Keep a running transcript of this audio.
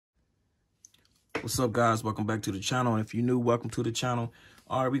What's up, guys? Welcome back to the channel. And if you're new, welcome to the channel.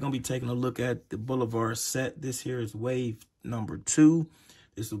 All right, we're going to be taking a look at the Boulevard Set. This here is wave number 2.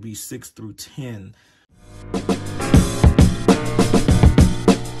 This will be 6 through 10.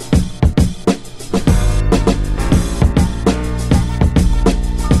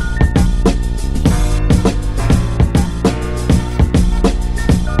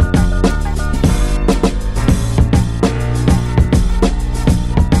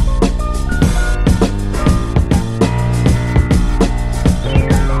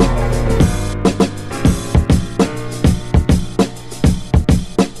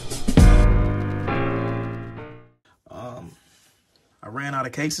 I ran out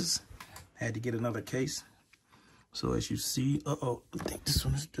of cases, had to get another case. So as you see, I think this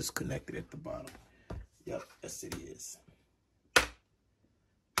one is disconnected at the bottom. Yep, yes it is.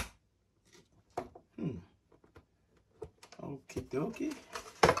 Okay, dokie.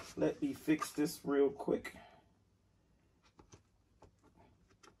 Let me fix this real quick.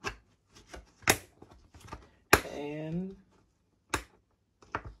 And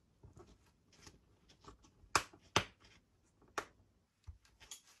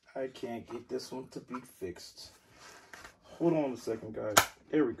I can't get this one to be fixed. Hold on a second, guys.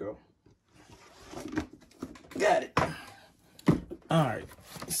 There we go. Got it. All right.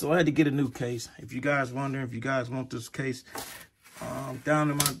 So I had to get a new case. If you guys wondering, if you guys want this case, down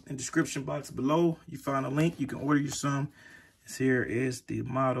in the description box below, you find a link. You can order you some. This here is the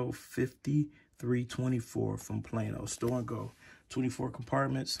model 5324 from Plano. Store and go. 24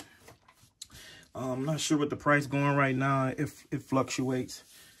 compartments. I'm not sure what the price going right now. If it fluctuates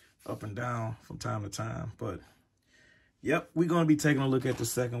up and down from time to time, but yep, we're going to be taking a look at the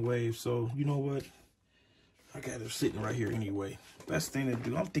second wave. So you know what, I got it sitting right here anyway. Best thing to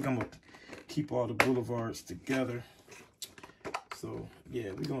do, I think I'm gonna keep all the boulevards together. So yeah,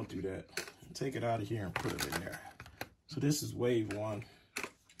 we're gonna do that. Take it out of here and put it in there. So this is wave 1.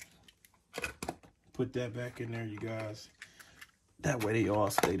 Put that back in there, you guys. That way they all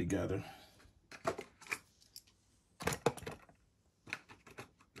stay together.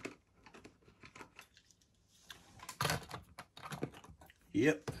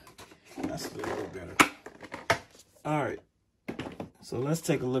 Yep, that's a little better. All right, so let's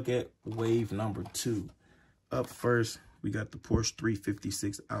take a look at wave number 2. Up first, we got the Porsche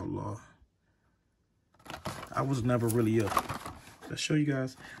 356 Outlaw. I was never really let's show you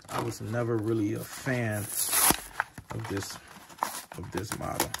guys, I was never really a fan of this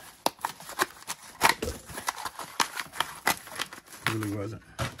model. Really wasn't.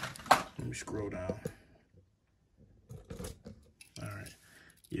 Let me scroll down. All right.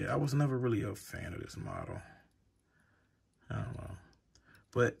 Yeah, I was never really a fan of this model. I don't know.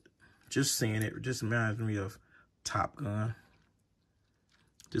 But just seeing it just reminds me of Top Gun.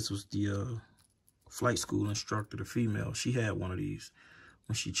 This was the flight school instructor, the female. She had one of these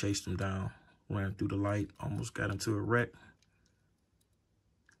when she chased him down, ran through the light, almost got into a wreck.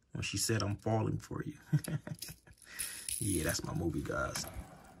 When she said, "I'm falling for you." Yeah, that's my movie, guys.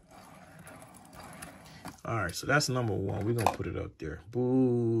 All right, so that's number 1. We're going to put it up there.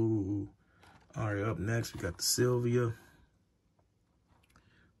 Boo. All right, up next, we got the Sylvia.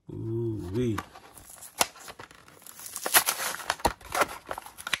 Ooh-wee.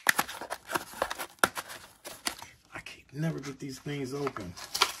 I can't never get these things open.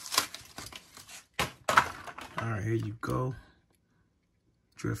 All right, here you go.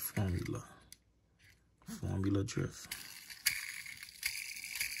 Drift formula. Formula drift.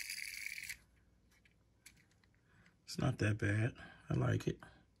 It's not that bad. I like it.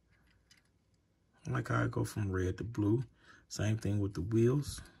 I like how I go from red to blue. Same thing with the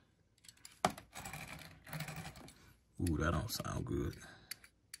wheels. Ooh, that don't sound good.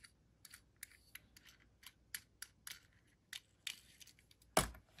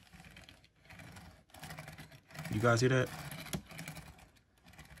 You guys hear that?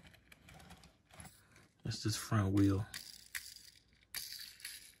 That's this front wheel.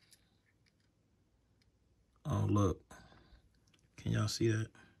 Oh, look. Can y'all see that?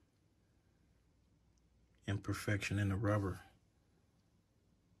 Imperfection in the rubber.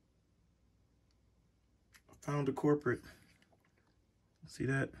 I found the corporate. See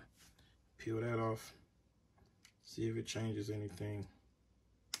that? Peel that off. See if it changes anything.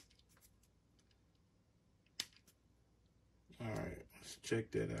 All right, let's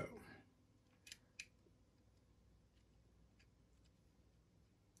check that out.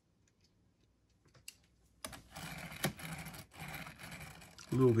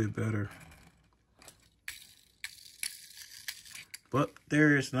 A little bit better. But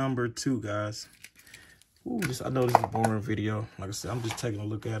there is number 2, guys. Ooh, I know this is a boring video. Like I said, I'm just taking a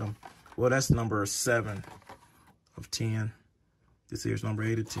look at them. Well, that's number 7 of 10. This here's number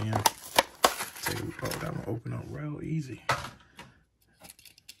 8 of 10. Oh, that one open up real easy.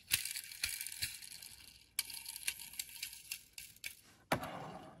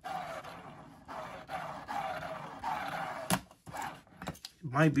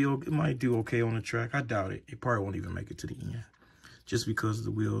 It might do okay on the track. I doubt it. It probably won't even make it to the end, just because of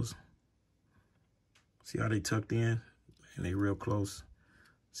the wheels. See how they tucked in, and they real close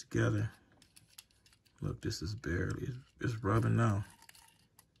together. Look, this is barely, it's rubbing now.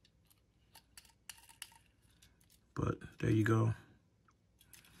 But there you go.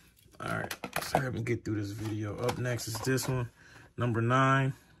 All right, so I can get through this video. Up next is this one, number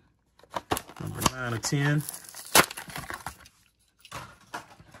 9. Number 9 of 10.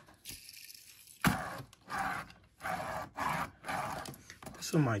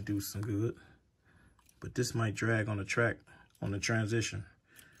 This one might do some good, but this might drag on the track, on the transition.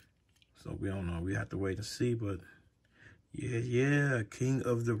 So we don't know. We have to wait and see, but yeah, King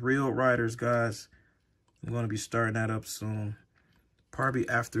of the Real Riders, guys. I'm going to be starting that up soon. Probably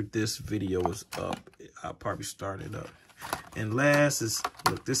after this video is up, I'll probably start it up. And last is,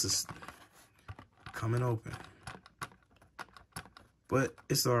 look, this is coming open. But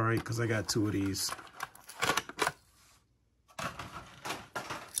it's all right, because I got 2 of these.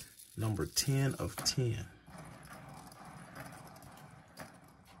 Number 10 of 10.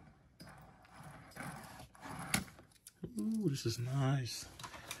 Ooh, this is nice.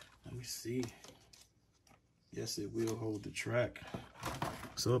 Let me see. Yes, it will hold the track.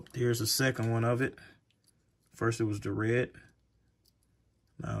 So here's the second one of it. First it was the red.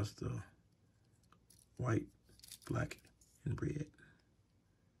 Now it's the white, black, and red.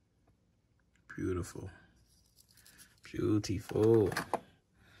 Beautiful. Beautiful.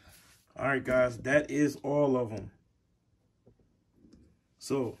 All right, guys, that is all of them.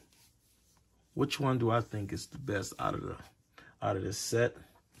 So, which one do I think is the best out of this set?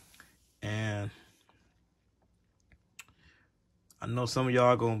 And I know some of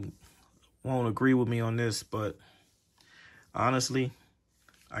y'all won't agree with me on this, but honestly,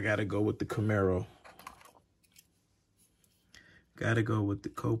 I gotta go with the Camaro. Gotta go with the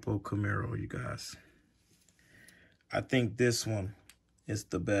Copo Camaro, you guys. I think this one is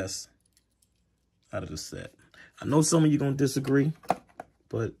the best out of the set. I know some of you gonna disagree,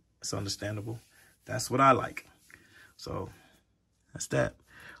 but it's understandable. That's what I like. So that's that.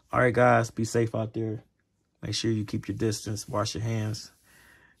 All right, guys, be safe out there. Make sure you keep your distance, wash your hands,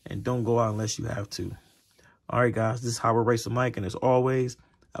 and don't go out unless you have to. All right, guys, this is HWRM Mike, and as always,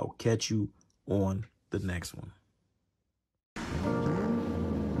 I will catch you on the next one.